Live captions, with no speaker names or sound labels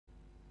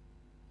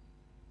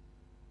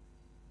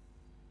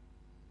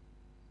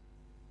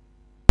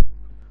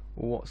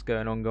What's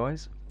going on,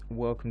 guys?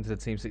 Welcome to the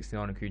Team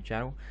 69 and Crew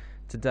channel.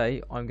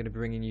 Today I'm going to be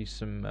bringing you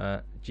some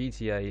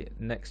GTA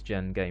Next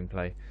Gen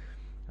gameplay.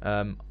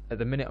 At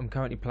the minute I'm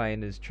currently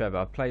playing as Trevor.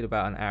 I've played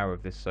about an hour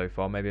of this so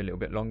far, maybe a little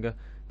bit longer.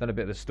 Done a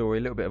bit of the story,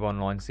 a little bit of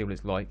online, see what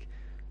it's like.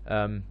 But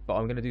I'm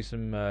going to do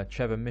some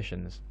Trevor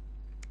missions.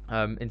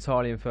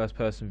 Entirely in first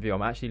person view.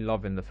 I'm actually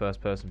loving the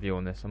first person view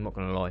on this, I'm not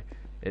going to lie.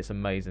 It's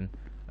amazing.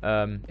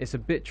 It's a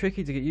bit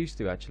tricky to get used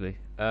to actually.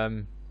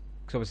 Because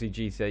obviously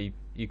GTA,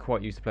 you're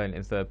quite used to playing it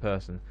in third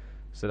person,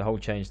 so the whole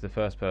change to the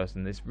first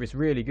person, it's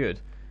really good,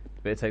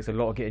 but it takes a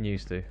lot of getting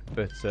used to.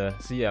 But so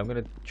yeah, I'm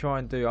going to try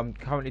and do, I'm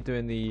currently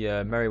doing the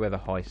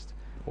MerryWeather Heist,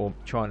 or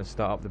trying to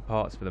start up the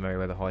parts for the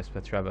MerryWeather Heist for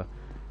Trevor.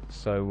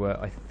 So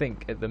I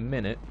think at the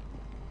minute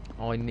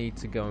I need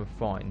to go and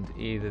find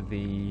either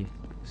the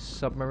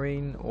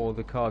submarine or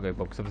the cargo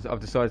bob, because I've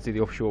decided to do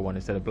the offshore one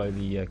instead of blow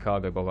the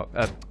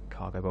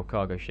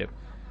cargo ship.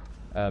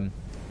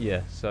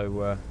 Yeah,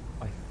 so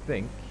I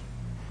think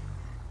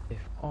if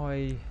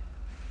I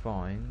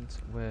find,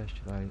 where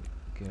should I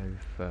go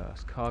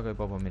first? Cargo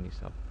bob or mini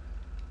sub?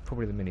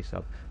 Probably the mini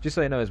sub. Just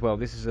so you know as well,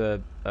 this is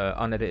a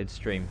unedited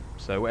stream,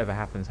 so whatever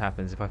happens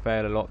happens. If I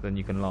fail a lot, then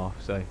you can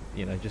laugh. So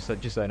you know, just so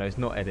you know, it's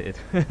not edited.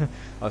 I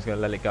was going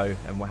to let it go,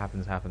 and what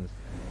happens happens.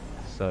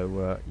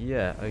 So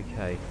yeah,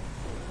 okay.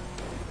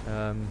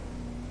 So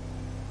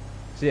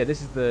yeah,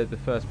 this is the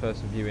first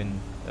person view in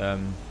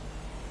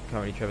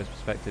currently Trevor's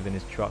perspective in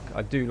his truck.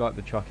 I do like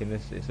the truck in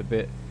this.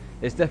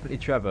 It's definitely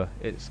Trevor.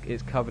 It's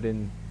covered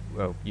in,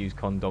 well, used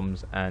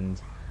condoms,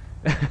 and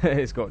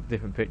it's got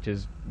different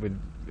pictures with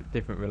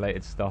different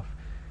related stuff.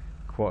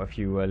 Quite a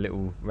few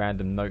little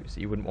random notes that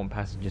you wouldn't want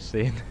passengers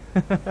seeing.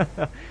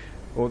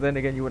 Or then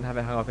again, you wouldn't have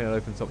it hung up in an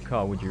open top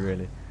car, would you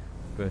really?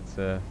 But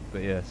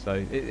yeah,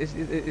 so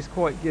it's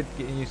quite good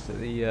getting used to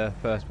the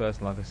first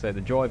person. Like I said,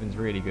 the driving's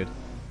really good.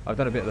 I've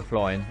done a bit of the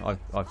flying.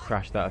 I've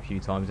crashed out a few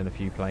times in a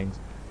few planes.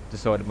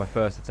 Decided my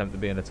first attempt to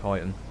be in a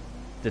Titan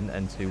didn't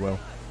end too well,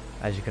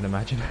 as you can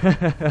imagine.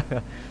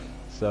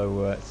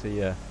 So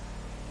yeah,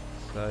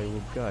 so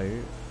we'll go, I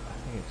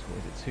think it's, what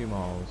is it, 2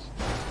 miles.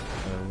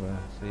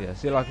 So yeah,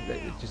 see, like,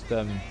 it's just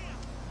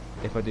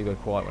if I do go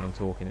quiet when I'm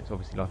talking, it's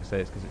obviously, like I say,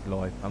 it's because it's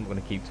live. I'm not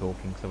going to keep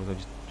talking, because otherwise I'll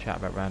just chat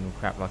about random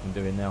crap like I'm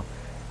doing now.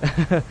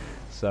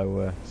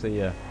 So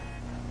yeah,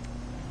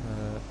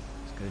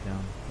 let's go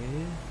down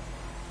here.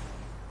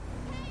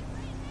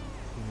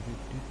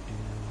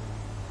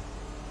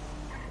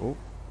 Oh,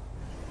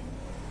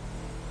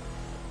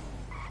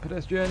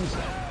 pedestrians,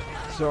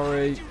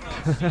 sorry.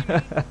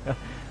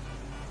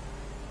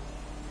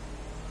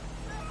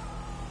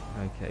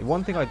 Okay,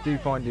 one thing I do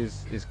find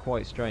is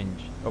quite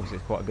strange. Obviously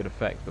it's quite a good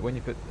effect, but when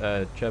you put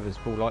Trevor's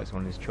full lights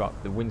on his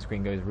truck, the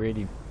windscreen goes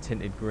really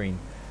tinted green,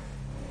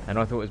 and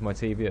I thought it was my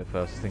TV at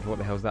first. I was thinking, what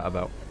the hell's that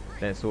about?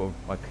 Then it sort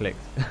of, I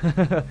clicked.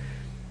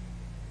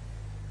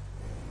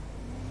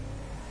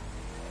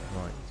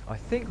 Right, I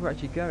think we're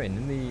actually going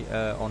in the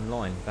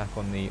online, back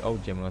on the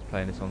old gym when I was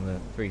playing this on the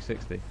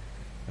 360.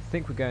 I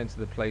think we're going to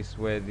the place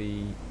where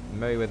the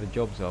MerryWeather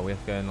jobs are. We have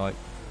to go and like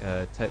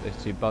take those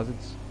 2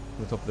 buzzards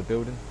from the top of the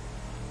building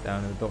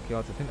down in the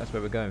dockyards. I think that's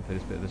where we're going for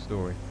this bit of the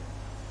story.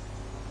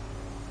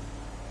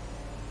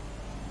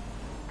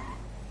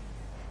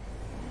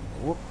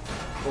 Whoop!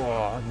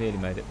 Oh, I nearly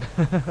made it.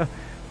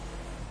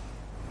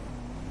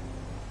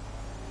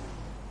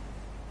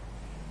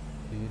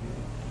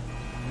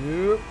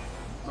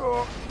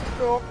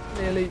 Oh,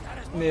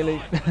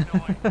 nearly.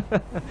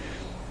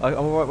 I'm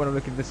alright when I'm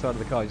looking at this side of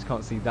the car, I just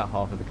can't see that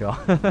half of the car.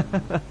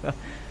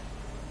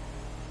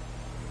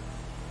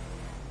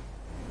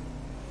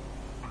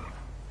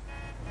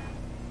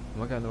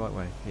 Am I going the right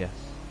way? Yes.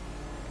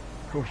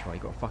 Of course you are,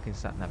 you've got a fucking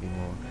sat-nav, you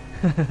moron.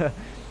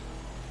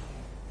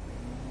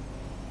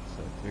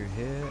 So through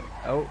here.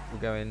 Oh, we're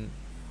going.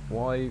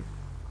 Why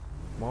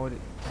would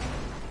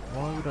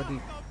I do.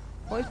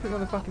 Why is it putting on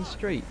the fucking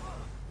street?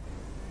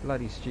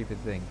 Bloody stupid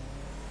thing.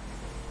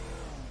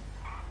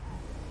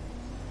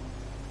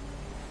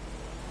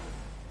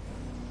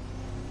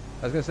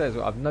 I was going to say as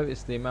well, I've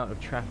noticed the amount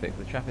of traffic,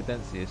 the traffic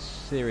density has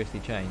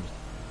seriously changed.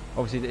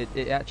 Obviously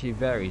it actually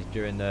varies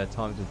during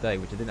times of day,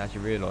 which I didn't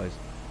actually realise.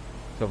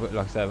 So like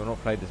I said, I've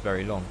not played this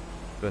very long,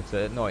 but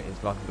at night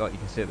it's like you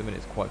can see at the minute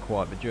it's quite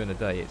quiet, but during the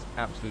day it's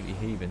absolutely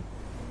heaving.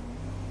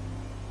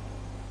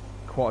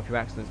 Quite a few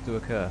accidents do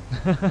occur.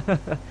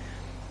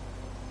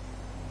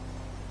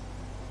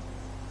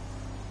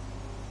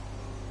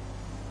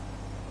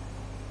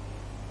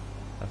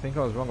 I think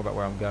I was wrong about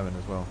where I'm going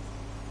as well.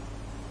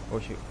 Or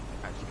actually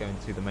going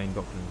to the main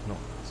docklands, not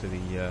to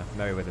the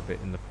MerryWeather bit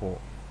in the port.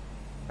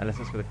 Unless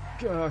that's for the...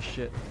 Oh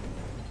shit.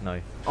 No.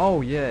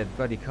 Oh yeah,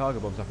 bloody cargo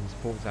bobs up in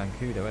Fort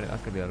Zancudo, isn't it?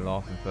 That's going to be a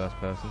laugh in first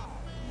person.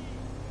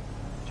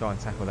 Try and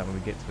tackle that when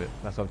we get to it.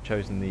 That's why I've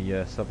chosen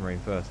the submarine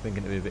first,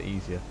 thinking it'd be a bit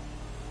easier.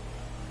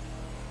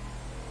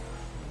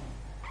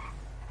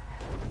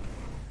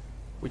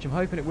 Which I'm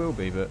hoping it will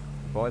be, but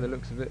by the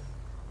looks of it,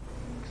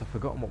 because I've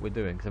forgotten what we're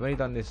doing. Because I've only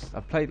done this...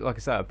 I've played, like I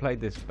said, I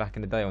played this back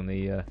in the day on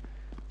the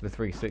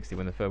 360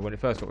 when it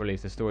first got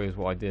released. The story was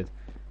what I did.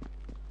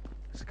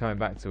 So coming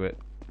back to it,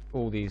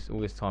 all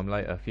this time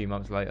later, a few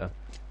months later.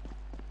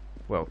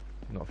 Well,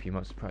 not a few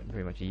months,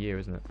 pretty much a year,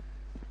 isn't it?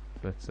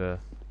 But so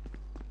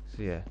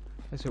yeah,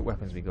 let's see what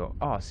weapons we got.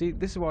 Ah, see,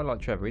 this is why I like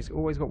Trevor. He's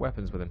always got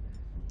weapons with him.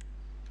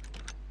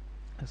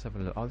 Let's have a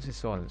look. Oh, this is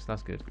silence.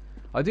 That's good.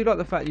 I do like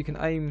the fact you can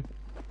aim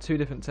 2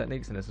 different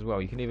techniques in this as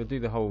well. You can either do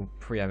the whole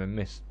pre-aim and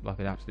miss like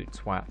an absolute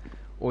twat,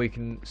 or you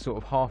can sort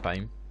of half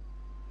aim.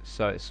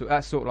 So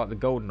that's sort of like the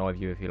golden eye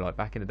view, if you like,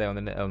 back in the day on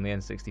the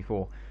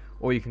N64.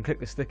 Or you can click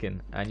the stick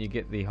in and you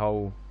get the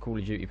whole Call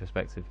of Duty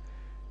perspective,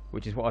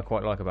 which is what I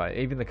quite like about it.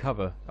 Even the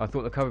cover, I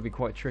thought the cover would be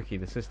quite tricky,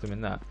 the system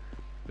in that.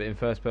 But in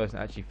first person,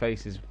 it actually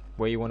faces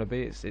where you want to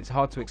be. It's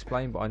hard to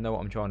explain, but I know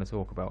what I'm trying to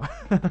talk about.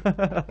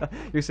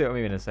 You'll see what I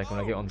mean in a second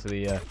when I get onto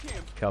the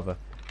cover.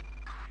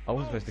 I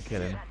wasn't supposed to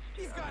kill him.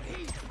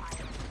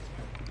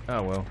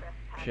 Oh well,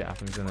 shit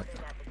happens, doesn't it?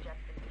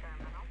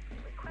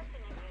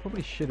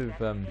 Probably should have.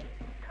 I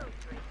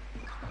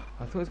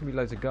thought there was gonna be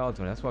loads of guards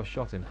on it. That's why I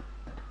shot him.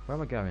 Where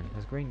am I going?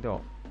 There's green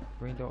dot,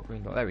 green dot,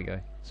 green dot. There we go.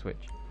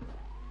 Switch.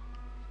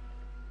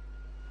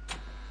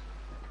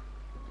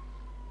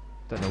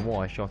 Don't know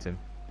why I shot him.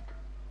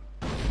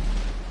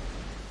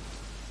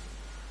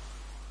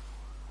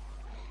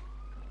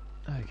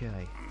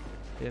 Okay.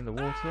 Get in the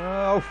water.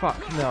 Oh fuck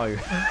no.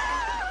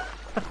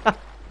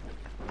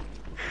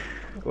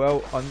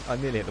 Well, I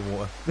nearly hit the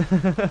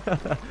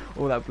water.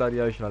 All that bloody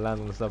ocean, I land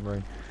on the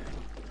submarine.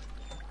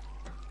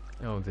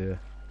 Oh dear.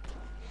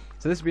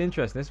 So this will be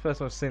interesting. This is the first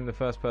time I've seen the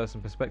first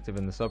person perspective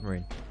in the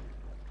submarine.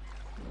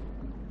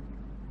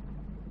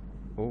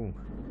 Oh,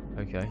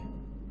 okay.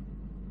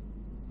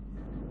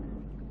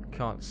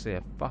 Can't see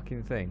a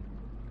fucking thing.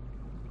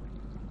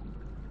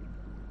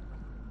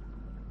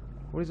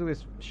 What is all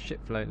this shit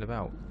floating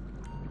about?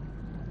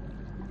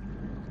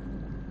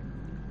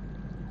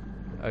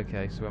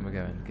 Okay, so where am I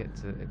going? Get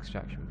to the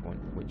extraction point,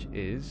 which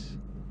is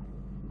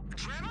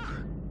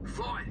Trevor?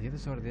 Floyd, the other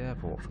side of the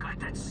airport. I've got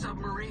that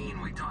submarine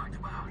we talked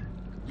about.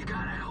 You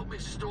gotta help me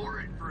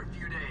store it for a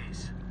few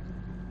days.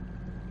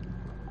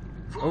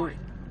 Floyd,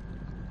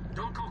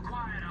 don't go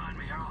quiet on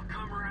me or I'll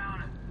come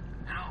around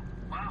and I'll,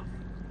 well,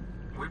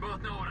 we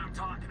both know what I'm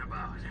talking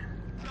about.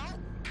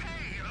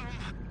 Okay,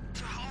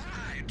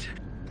 alright.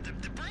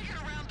 Bring it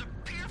around to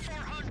Pier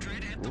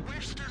 400 at the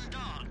Western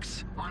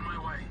Docks. On my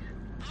way.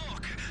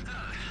 Look,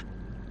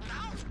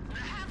 now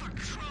have a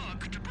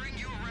truck to bring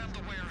you around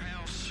the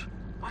warehouse.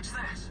 What's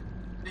this?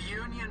 The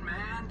union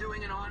man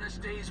doing an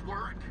honest day's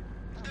work?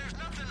 There's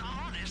nothing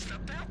honest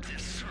about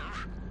this, sir.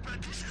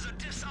 This is a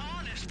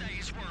dishonest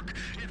day's work,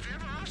 if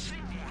ever I've seen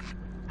one.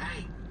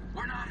 Hey,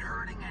 we're not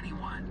hurting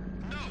anyone.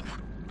 No,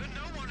 but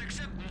no one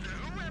except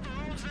whoever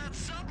owns that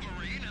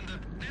submarine and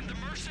the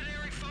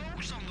mercenary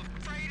folks on the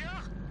freighter.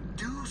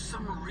 Do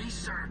some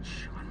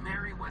research on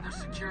MerryWeather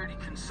Security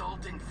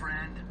Consulting,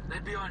 friend.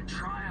 They'd be on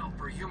trial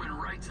for human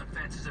rights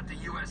offenses if the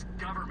U.S.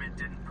 government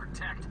didn't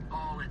protect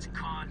all its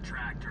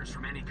contractors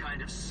from any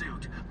kind of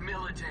suit,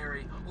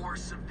 military or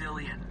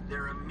civilian.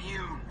 They're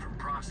immune from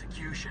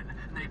prosecution,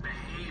 and they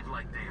behave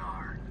like they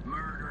are.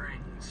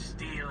 Murdering,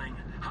 stealing,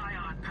 high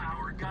on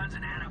power guns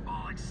and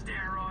anabolic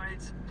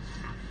steroids.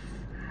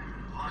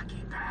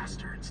 Lucky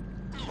bastards.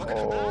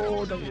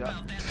 Oh, don't do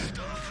that.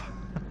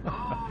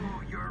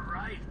 Oh, you're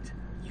right.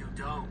 You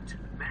don't.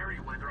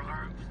 MerryWeather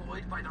are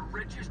employed by the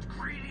richest,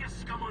 greediest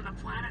scum on the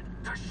planet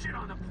to shit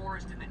on the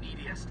poorest and the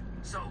neediest.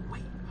 So we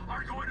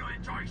are going to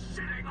enjoy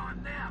shitting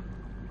on them.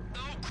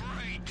 Oh,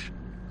 great.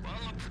 Well,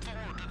 I look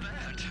forward to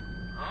that.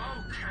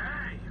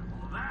 Okay,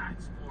 well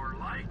that's more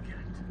like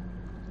it.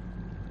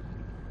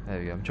 There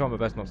we go. I'm trying my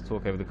best not to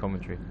talk over the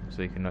commentary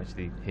so you can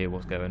actually hear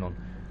what's going on.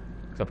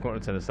 Because I've forgotten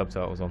to turn the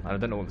subtitles on, and I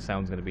don't know what the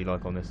sound's going to be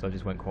like on this, so I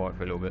just went quiet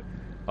for a little bit.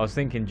 I was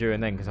thinking during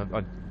then, because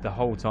the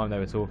whole time they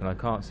were talking, I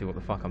can't see what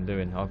the fuck I'm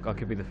doing. I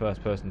could be the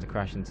first person to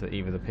crash into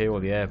either the pier or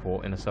the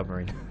airport in a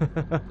submarine.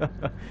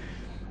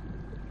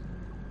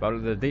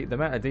 But the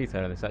amount of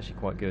detail in it's actually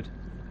quite good.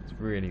 It's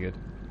really good.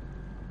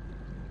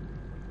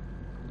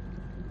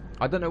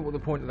 I don't know what the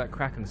point of that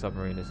Kraken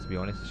submarine is, to be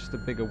honest. It's just a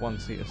bigger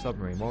one-seater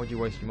submarine. Why would you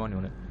waste your money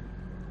on it?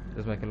 It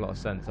does make a lot of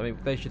sense. I mean,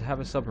 they should have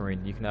a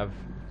submarine you can have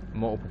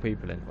multiple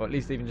people in, or at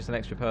least even just an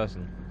extra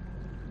person.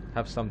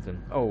 Have something.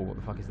 Oh, what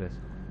the fuck is this?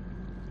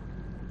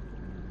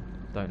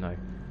 Don't know.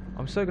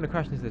 I'm so going to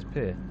crash into this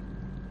pier.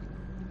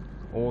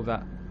 Or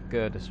that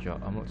girder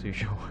strut. I'm not too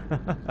sure. So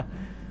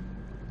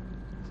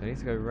I need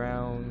to go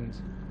round.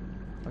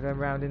 I'm going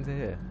round into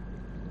here.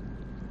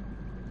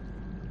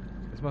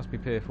 This must be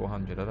Pier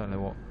 400. I don't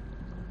know what.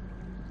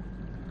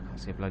 I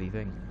can't see a bloody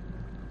thing.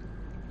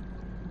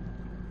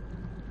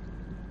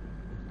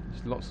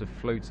 Just lots of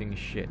floating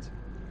shit.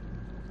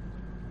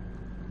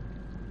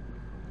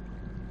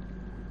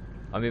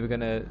 I'm either going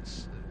to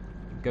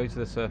go to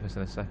the surface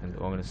in a second,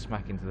 or I'm going to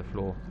smack into the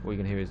floor. All you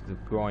can hear is the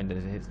grind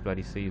as it hits the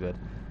bloody seabed.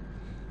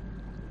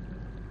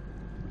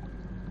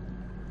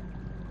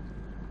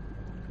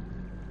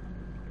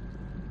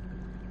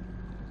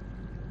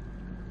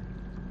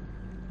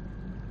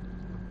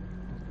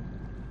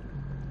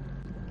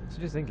 So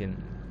just thinking,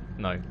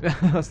 no.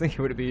 I was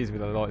thinking would it be easy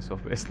with the lights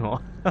off, but it's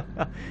not.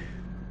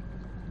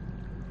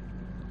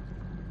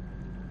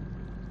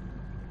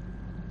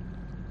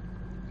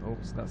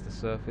 So that's the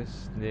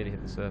surface. Nearly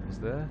hit the surface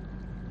there.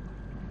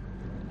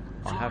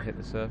 I have hit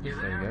the surface.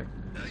 There we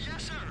go.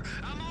 Yes, sir.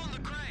 I'm on the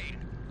crane.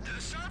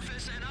 The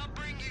surface, and I'll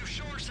bring you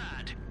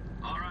shoreside.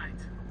 All right.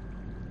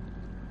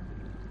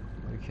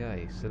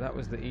 Okay, so that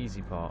was the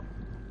easy part.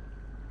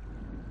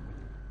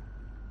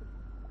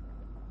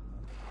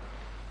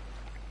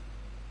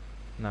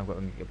 Now I've got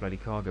to get a bloody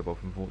cargo boat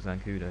from Fort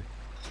Zancudo.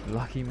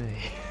 Lucky me.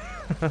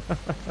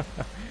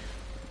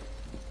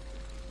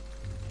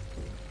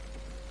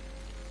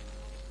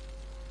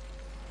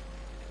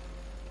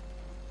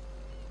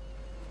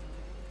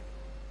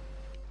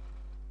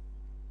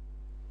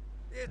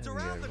 It's There we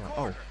around go, the right.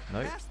 corner, Oh,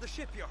 no. past the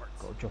shipyards.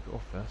 Got to drop it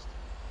off first.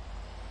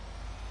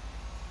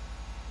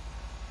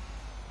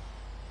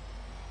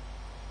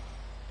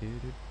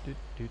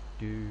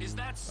 Is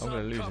that I'm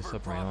going to lose a covered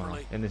submarine, aren't I?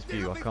 properly? In this view,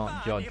 It'll I be can't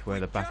fine judge if where we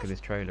the back of just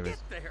this trailer get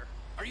is. there.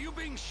 Are you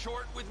being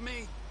short with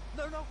me?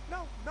 No,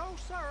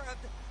 sir.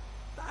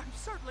 I'm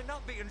certainly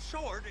not being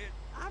short.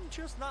 I'm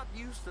just not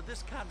used to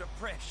this kind of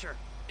pressure.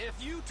 If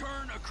you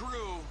turn a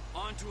crew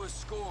onto a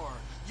score,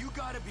 you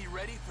gotta be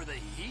ready for the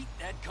heat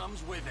that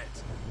comes with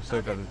it.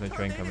 So glad there's no Turn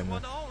train coming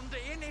anyone there. on to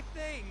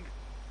anything.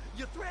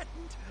 You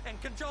threatened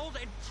and cajoled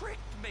and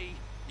tricked me.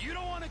 You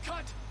don't want to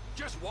cut?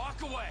 Just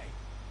walk away.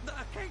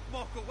 I can't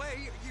walk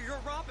away. You're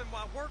robbing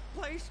my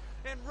workplace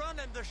and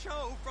running the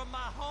show from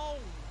my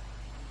home.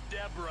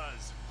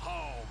 Deborah's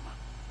home.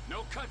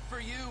 No cut for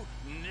you,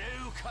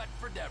 no cut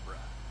for Deborah.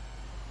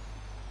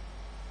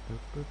 Boo,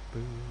 boo,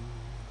 boo.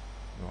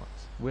 Right,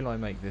 will I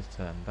make this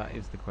turn? That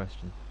is the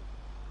question.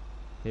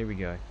 Here we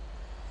go.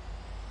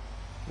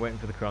 Waiting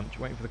for the crunch,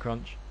 waiting for the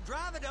crunch.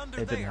 Drive it under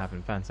It there. didn't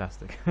happen,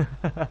 fantastic.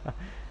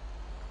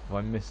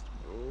 I missed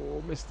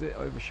it,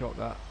 overshot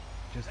that.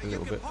 Just a You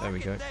little can bit, there park we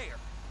it go. there.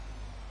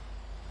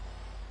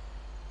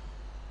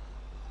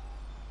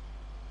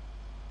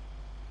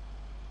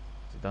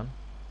 Is it done?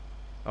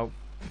 Oh,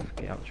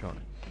 get out the truck.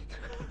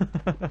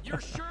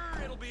 You're sure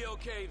it'll be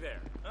okay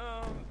there?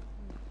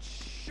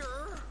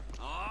 Sure.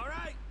 All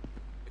right.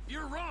 If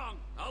you're wrong,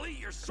 I'll eat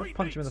your sweet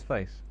Punch him in the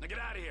face. Now get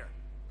out of here.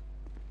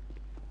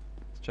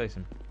 Let's chase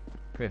him.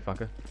 Come here,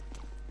 fucker.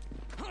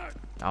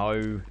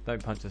 No,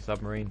 don't punch the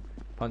submarine.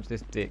 Punch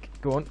this dick.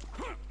 Go on.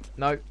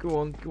 No, go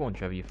on,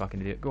 Trevor, you fucking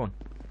idiot. Go on.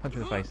 Punch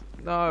him in the face.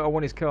 No, I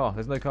want his car.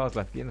 There's no cars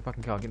left. Get in the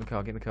fucking car, get in the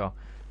car, get in the car.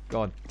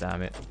 God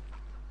damn it.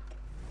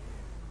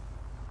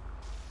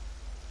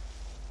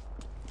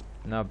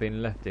 Now I've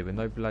been left here with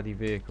no bloody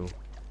vehicle.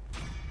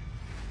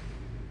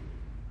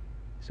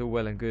 It's all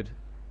well and good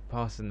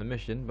passing the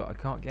mission, but I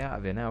can't get out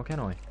of here now, can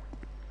I?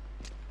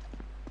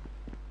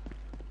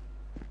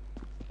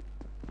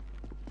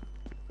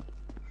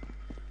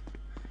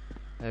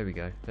 There we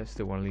go. Let's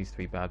steal one of these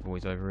three bad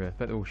boys over here.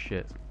 Bet they're all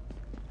shit.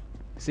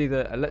 See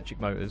the electric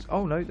motors?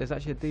 Oh no, there's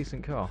actually a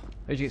decent car.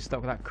 How did you get stuck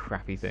with that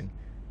crappy thing?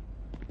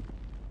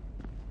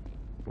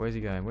 Where's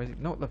he going? Where's he?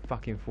 Not the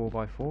fucking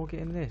 4x4. Get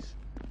in this.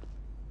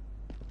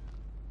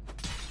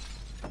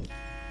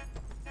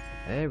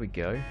 There we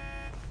go.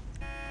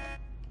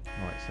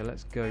 Right, so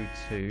let's go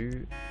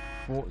to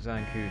Fort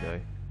Zancudo.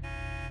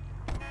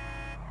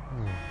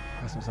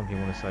 That's not something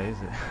you want to say, is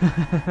it?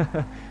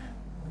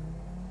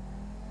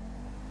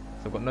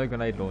 So I've got no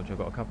grenade launcher, I've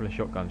got a couple of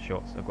shotgun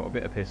shots, I've got a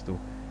bit of pistol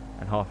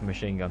and half a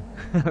machine gun.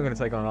 I'm going to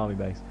take on an army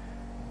base.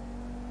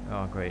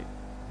 Oh, great.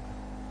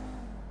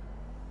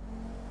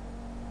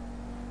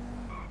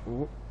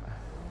 Ooh.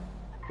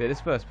 Yeah,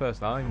 this first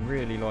person, I'm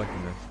really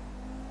liking this.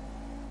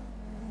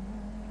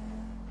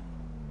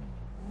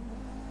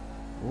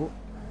 Ooh.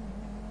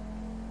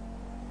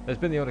 There's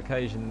been the odd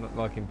occasion,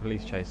 like in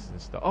police chases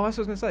and stuff. Oh, that's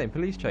what I was going to say, in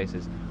police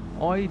chases.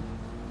 I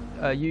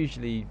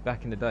usually,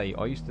 back in the day,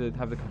 I used to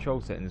have the control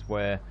settings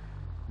where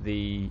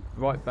the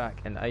right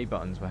back and A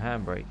buttons were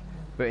handbrake.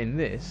 But in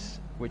this,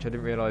 which I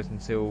didn't realise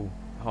until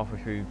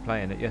halfway through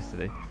playing it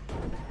yesterday,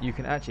 you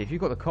can actually, if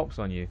you've got the cops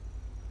on you,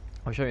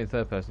 I'll show you in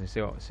third person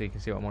so you can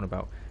see what I'm on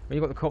about. When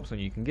you've got the cops on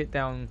you, you can get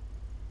down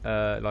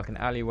like an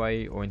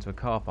alleyway or into a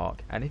car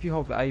park, and if you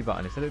hold the A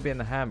button, instead of it being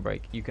the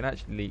handbrake, you can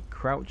actually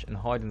crouch and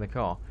hide in the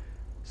car,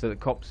 so that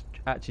cops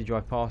actually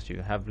drive past you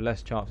and have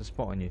less chance of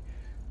spotting you,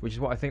 which is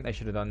what I think they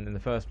should have done in the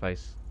first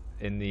place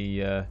in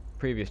the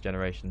previous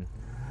generation,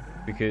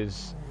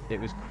 because it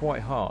was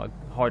quite hard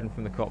hiding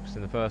from the cops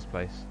in the first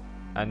place,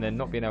 and then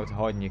not being able to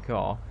hide in your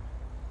car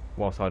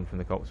whilst hiding from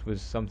the cops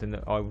was something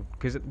that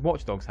because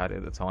Watch Dogs had it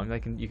at the time.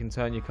 You can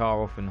turn your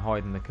car off and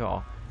hide in the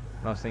car,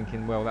 and I was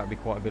thinking, well, that'd be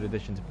quite a good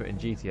addition to put in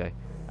GTA,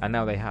 and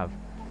now they have,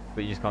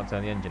 but you just can't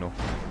turn the engine off.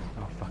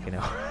 Oh fucking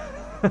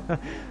hell.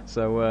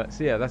 So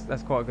yeah,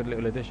 that's quite a good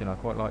little addition. I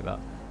quite like that.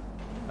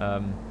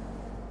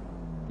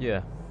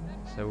 Yeah,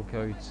 so we'll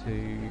go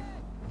to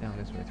down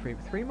this way.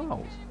 3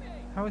 miles.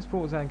 How is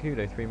Fort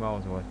Zancudo 3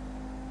 miles away?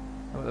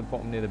 I'm at the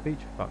bottom near the beach,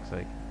 for fuck's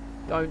sake.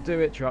 Don't do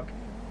it, truck.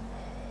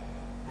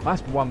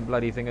 That's one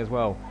bloody thing as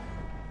well.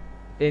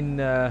 In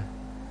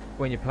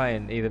when you're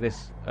playing either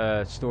this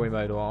story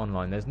mode or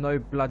online, there's no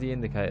bloody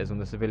indicators on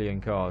the civilian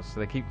cars, so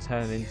they keep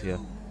turning into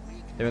you.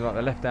 They're in like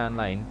the left-hand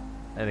lane,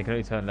 and they can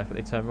only turn left, but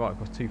they turn right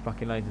across 2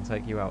 fucking lanes and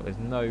take you out. There's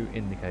no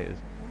indicators.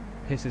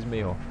 pisses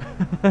me off.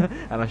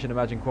 And I should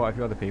imagine quite a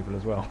few other people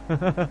as well.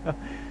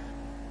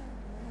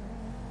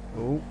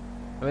 Oh,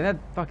 I mean, they had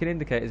fucking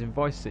indicators in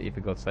Vice City, for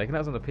God's sake, and that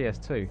was on the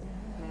PS2.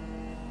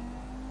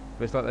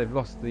 But it's like they've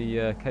lost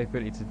the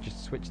capability to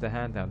just switch their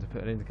hand down to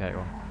put an indicator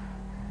on.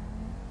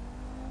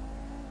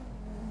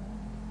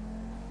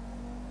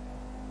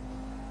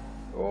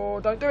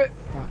 Oh, don't do it!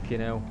 Fucking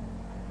hell.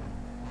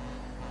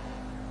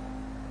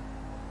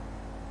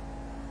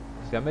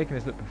 See, I'm making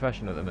this look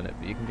professional at the minute,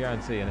 but you can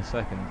guarantee in a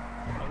second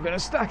I'm gonna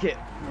stack it!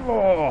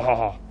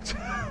 Oh!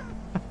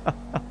 I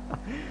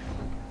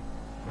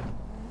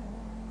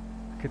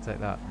could take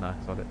that. No,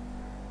 sod it.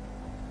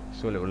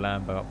 Saw a little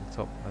Lambo up the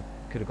top. I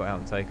could have got out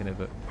and taken it,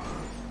 but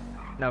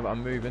now that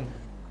I'm moving,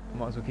 I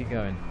might as well keep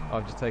going.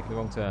 I've just taken the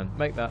wrong turn.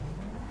 Make that.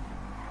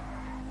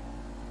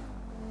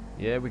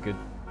 Yeah, we're good.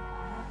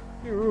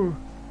 Ooh.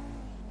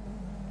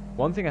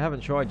 One thing I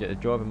haven't tried yet is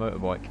drive a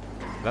motorbike.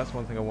 That's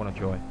one thing I want to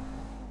try.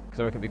 Because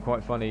I reckon it'd be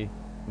quite funny.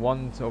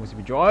 One, to obviously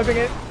be driving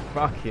it.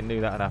 Fucking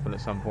knew that would happen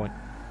at some point.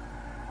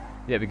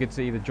 Yeah, it'd be good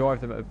to either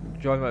drive the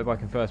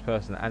motorbike in first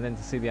person and then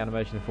to see the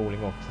animation of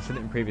falling off. I've seen it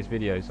in previous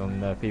videos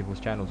on people's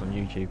channels on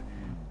YouTube.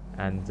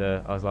 And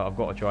I was like, I've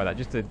got to try that.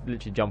 Just to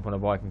literally jump on a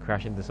bike and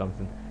crash into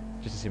something.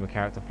 Just to see my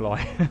character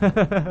fly.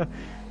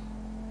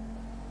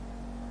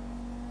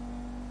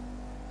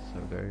 So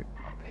we'll go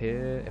up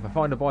here. If I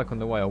find a bike on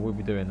the way, I will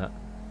be doing that.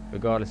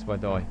 Regardless if I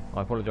die.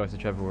 I apologise to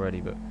Trevor already,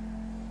 but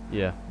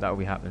yeah, that will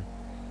be happening.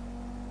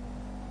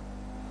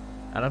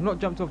 And I've not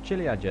jumped off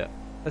Chiliad yet.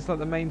 That's like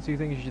the main two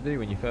things you should do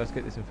when you first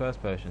get this in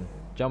first person.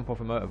 Jump off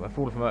a motorbike,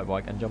 fall off a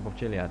motorbike and jump off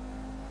Chiliad.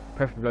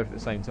 Preferably both at the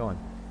same time.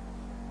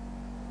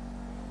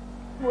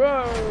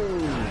 Whoa!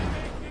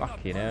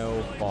 Fucking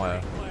hell,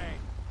 fire.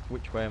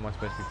 Which way am I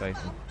supposed to be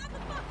facing?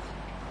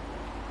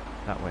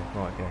 That way,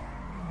 right, okay.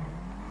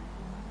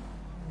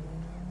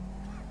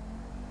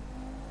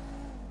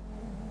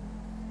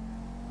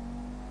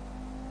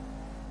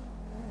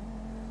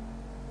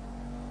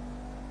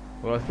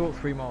 Well, I thought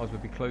 3 miles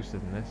would be closer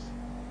than this.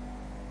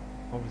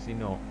 Obviously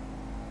not.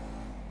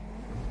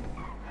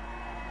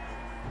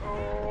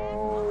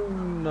 Oh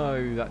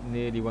no, that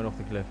nearly went off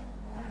the cliff.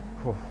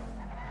 Oh.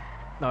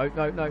 No,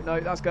 no, no, no,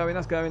 that's going,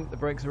 that's going. The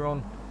brakes are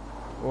on.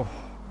 Oh.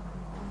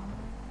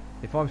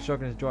 If I'm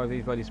struggling to drive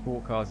these bloody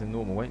sport cars in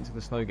normal, wait until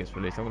the snow gets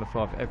released. I'm going to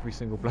fly off every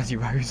single bloody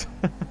road. So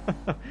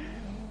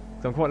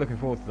I'm quite looking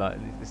forward to that.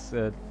 It's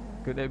good.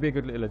 It'd be a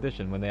good little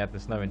addition when they add the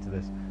snow into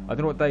this. I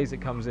don't know what days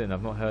it comes in.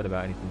 I've not heard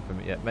about anything from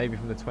it yet. Maybe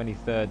from the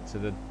 23rd to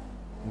the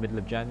middle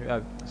of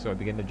January. Sorry,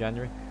 beginning of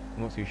January.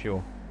 I'm not too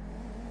sure.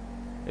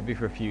 It'd be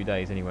for a few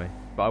days anyway.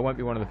 But I won't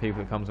be one of the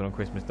people that comes on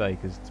Christmas Day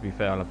because, to be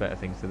fair, I'll have better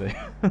things to do.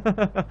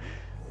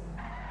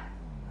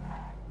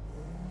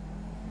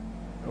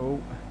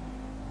 Oh,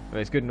 I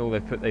mean, it's good and all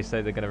they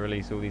say they're going to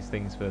release all these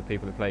things for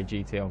people that play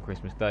GTA on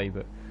Christmas Day,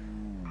 but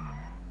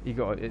you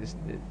got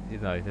you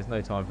know, there's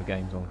no time for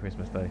games on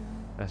Christmas Day.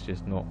 That's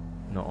just not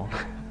on.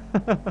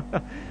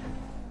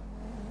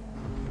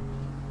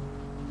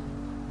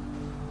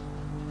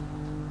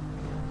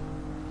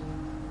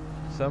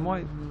 So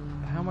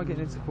how am I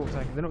getting into Fort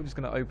Zancudo? They're not just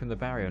going to open the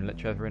barrier and let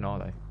Trevor in, are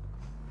they?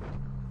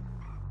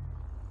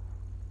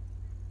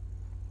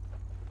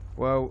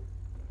 Well,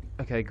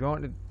 okay,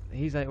 granted,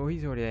 he's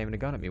already aiming a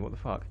gun at me. What the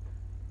fuck?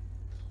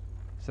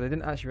 So they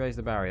didn't actually raise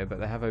the barrier, but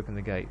they have opened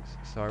the gates.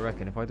 So I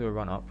reckon if I do a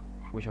run up,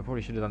 which I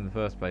probably should have done in the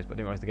first place, but I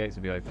didn't realise the gates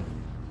would be open.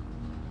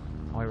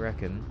 I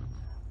reckon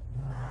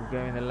we'll go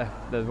in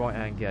the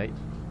right-hand gate,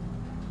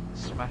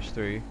 smash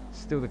through,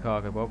 steal the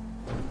cargo bob,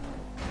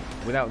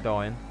 without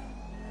dying,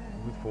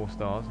 with 4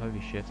 stars.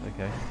 Holy shit!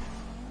 Okay.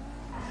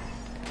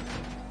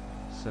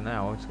 So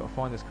now I've just got to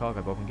find this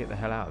cargo bob and get the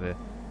hell out of here.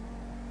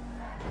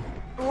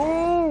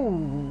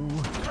 Oh!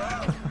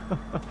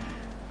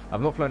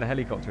 I've not flown a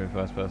helicopter in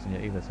first person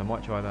yet either, so I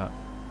might try that.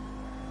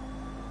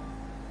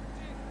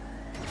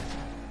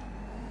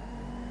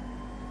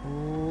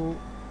 Ooh.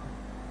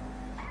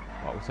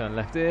 Right, we'll turn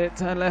left here.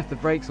 Turn left. The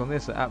brakes on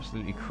this are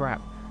absolutely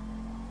crap.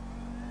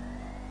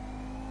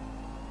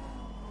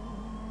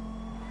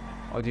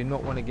 I do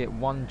not want to get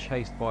 1,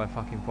 chased by a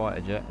fucking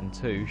fighter jet, and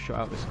 2, shot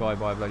out the sky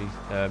by a bloody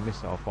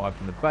missile fired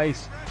from the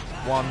base.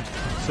 1,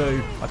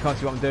 2. I can't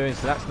see what I'm doing,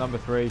 so that's number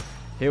 3.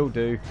 He'll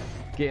do.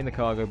 Get in the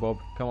cargo bob.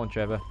 Come on,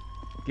 Trevor.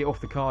 Get off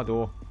the car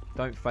door.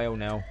 Don't fail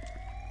now.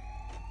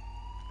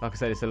 Like I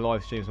said, it's a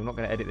live stream, so I'm not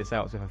going to edit this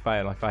out, so if I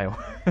fail, I fail.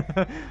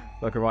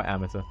 Like a right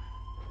amateur.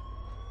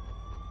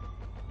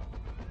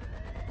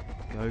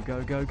 Go,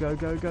 go, go, go,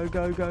 go, go,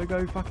 go, go,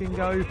 go, fucking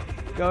go.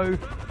 Go.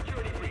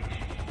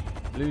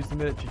 Lose the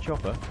military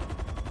chopper.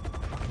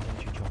 Fucking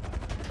military chopper.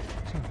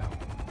 What's that about?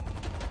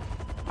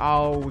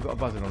 Oh, we got a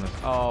buzzard on us.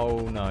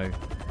 Oh, no.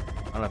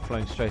 And I've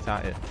flown straight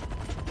at it.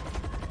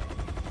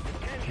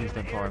 Please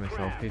don't fire a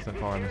missile. Please don't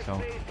fire a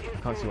missile. I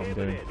can't see what I'm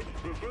doing.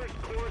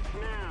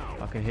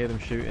 I can hear them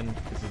shooting.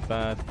 This is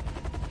bad.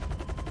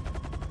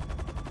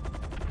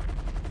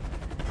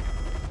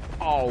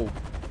 Oh,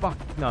 fuck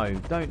no.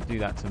 Don't do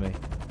that to me.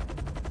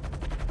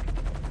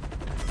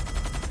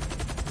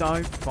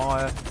 Don't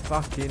fire.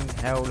 Fucking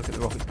hell. Look at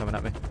the rockets coming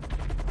at me.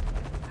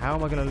 How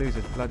am I going to lose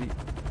a bloody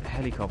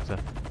helicopter?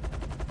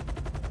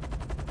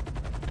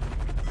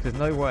 There's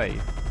no way.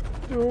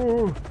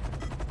 Oh,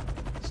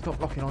 stop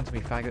locking onto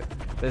me, faggot.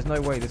 There's no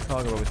way this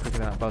cargo was quicker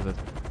than that buzzard.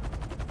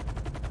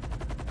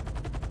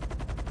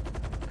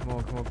 Come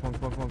on, come on, come on,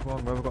 come on, come on, come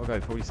on. Where have I got to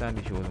go? Probably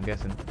Sandy Shores, I'm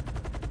guessing.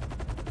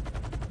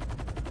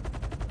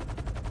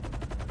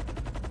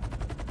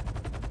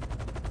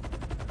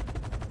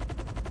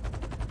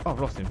 Oh, I've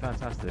lost him.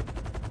 Fantastic.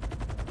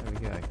 There we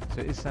go.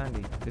 So it is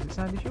Sandy. Is it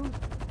Sandy Shores?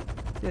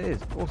 Yeah, it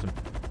is. Awesome.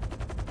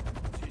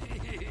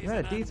 Jeez,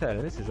 Yeah,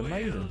 detail. This is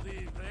amazing. we're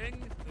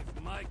leaving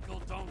if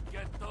Michael don't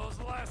get those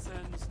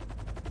lessons.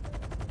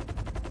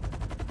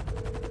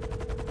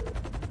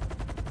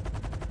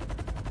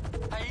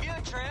 How you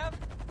doing, Trev?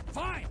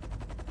 Fine!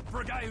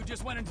 For a guy who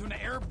just went into an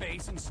air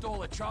base and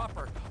stole a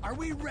chopper, are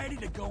we ready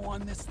to go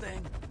on this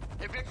thing?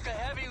 If it's the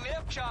heavy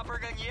lift chopper,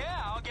 then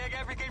yeah, I'll get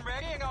everything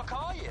ready and I'll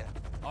call you.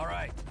 All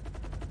right.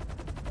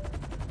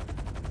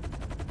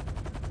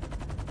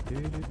 Do,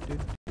 do, do,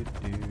 do,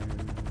 do.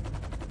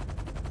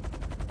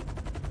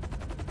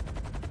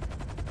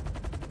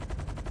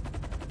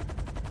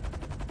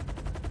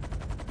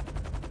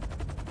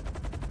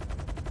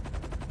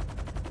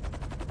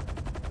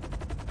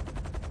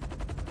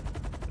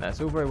 Now,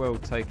 it's all very well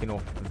taking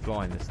off and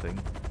flying this thing,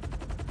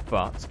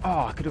 but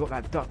oh, I could have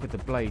got that duck with the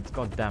blades.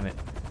 God damn it!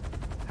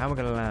 How am I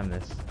going to land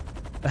this?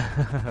 I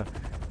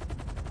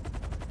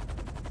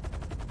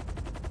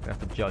have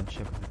to judge. I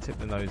have to tip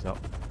the nose up.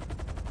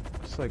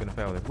 I'm so going to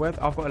fail this. Where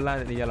I've got to land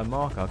at the yellow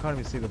marker. I can't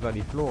even see the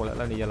bloody floor, let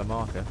alone the yellow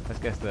marker.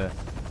 Let's guess there.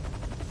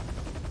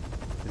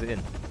 Is it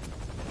in?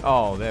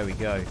 Oh, there we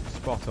go.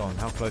 Spot on.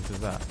 How close was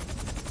that?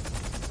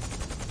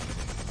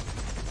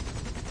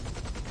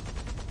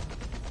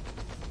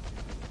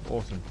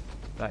 Awesome.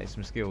 That is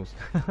some skills.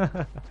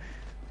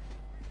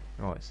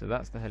 Right, so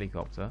that's the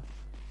helicopter.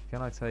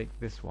 Can I take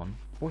this one?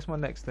 What's my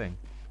next thing?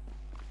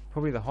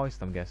 Probably the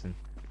heist, I'm guessing.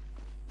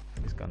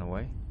 Put this gun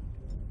away.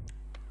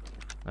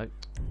 Nope.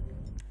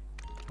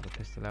 Put the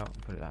pistol out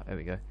and put it out. There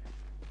we go.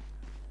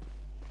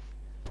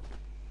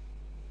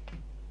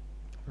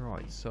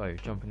 Right, so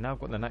jumping. Now I've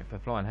got the knack for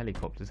flying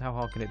helicopters. How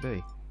hard can it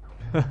be?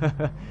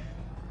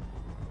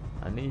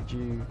 I need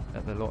you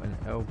at the lot in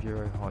El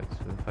Bureau Heights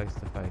for the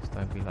face-to-face.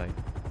 Don't be late.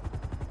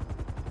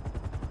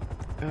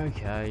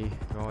 Okay,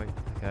 right,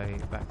 okay,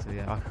 back to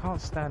the... I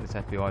can't stand this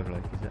FBI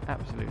bloke, he's an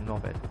absolute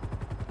knobhead.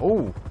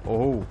 Oh!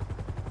 Oh!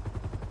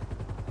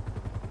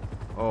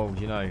 Oh,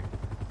 you know,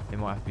 it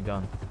might have to be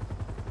done.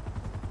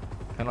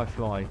 Can I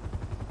fly?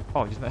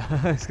 Oh, just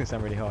it's going to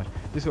sound really harsh.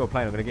 This sort of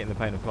plane, I'm going to get in the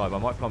plane and fly, but I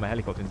might fly my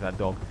helicopter into that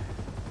dog.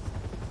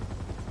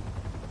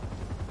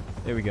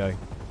 Here we go.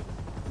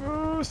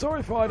 Oh,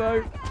 sorry,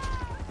 Fido!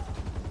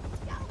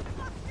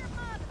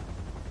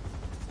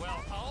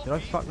 Did I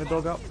fuck the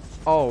dog up?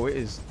 Oh, it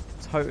is...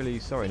 Totally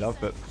sorry, love,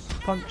 but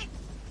punch.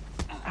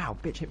 Ow,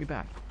 bitch, hit me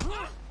back.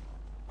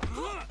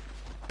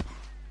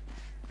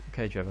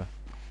 Okay, Trevor.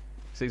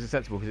 So it's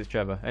acceptable because it's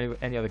Trevor.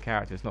 Any other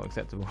character, it's not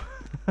acceptable.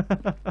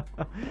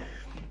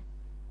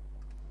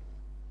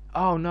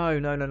 Oh no,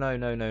 no, no, no,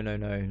 no, no, no,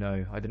 no,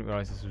 no! I didn't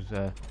realise this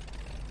was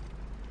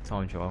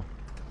time trial.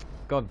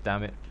 God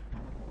damn it!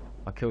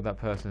 I killed that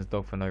person's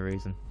dog for no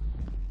reason.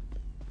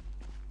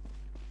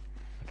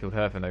 I killed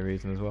her for no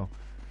reason as well.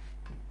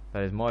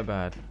 That is my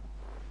bad.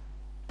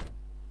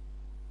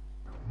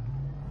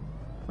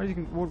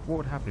 What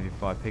would happen if you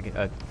fly a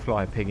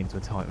pig into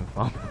a Titan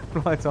farm?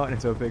 Fly a Titan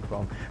into a pig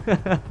farm.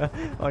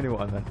 I knew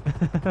what I meant.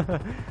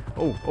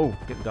 Oh,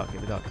 get the duck,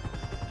 get the duck.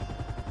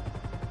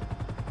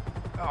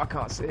 Oh, I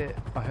can't see it.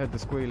 I heard the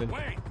squealing.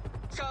 Wait!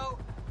 So,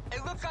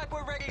 it looks like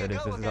we're ready There to it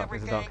is, go there's with a duck,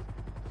 there's a everything. duck.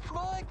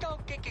 Floyd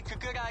don't think it's a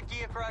good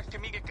idea for us to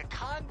meet at the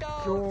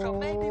condo, so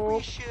maybe we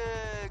should...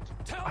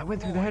 I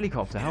went through the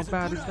helicopter. How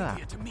bad is that?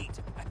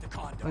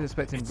 I was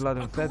expecting blood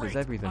and feathers,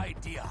 everything.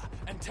 Idea.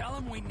 And tell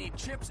him we need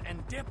chips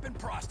and dip and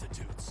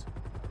prostitutes.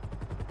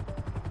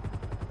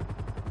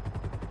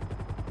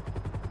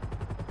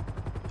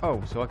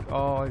 Oh, so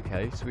oh,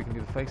 okay. So we can do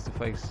the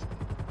face-to-face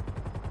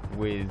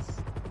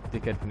with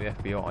dickhead from the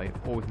FBI,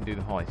 or we can do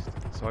the heist.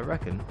 So I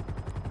reckon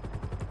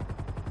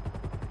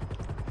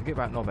forget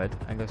about knobhead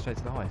and go straight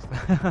to the heist.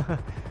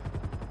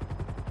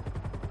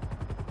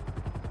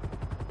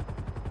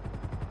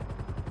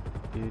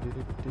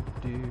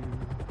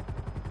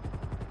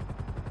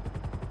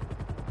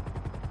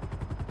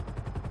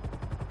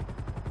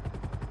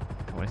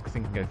 Come on, this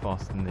thing can go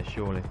faster than this,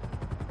 surely.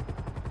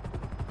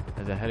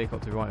 There's a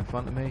helicopter right in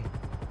front of me.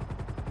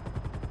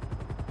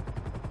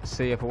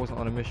 See, if I wasn't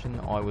on a mission,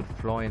 I would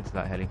fly into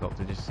that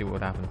helicopter just to see what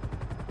would happen.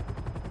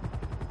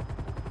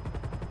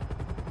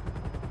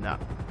 Nah,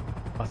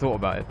 I thought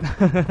about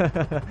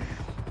it.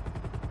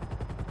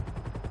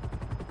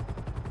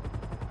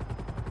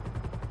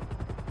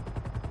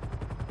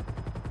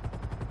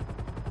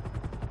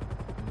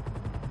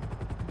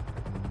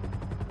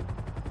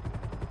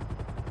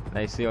 Now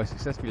you see, I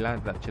successfully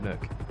landed that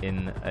Chinook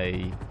in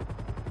a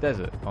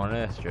desert on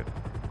an airstrip.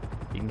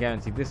 You can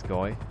guarantee this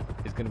guy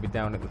is going to be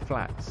down at the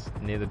flats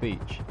near the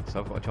beach, so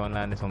I've got to try and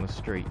land this on the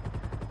street.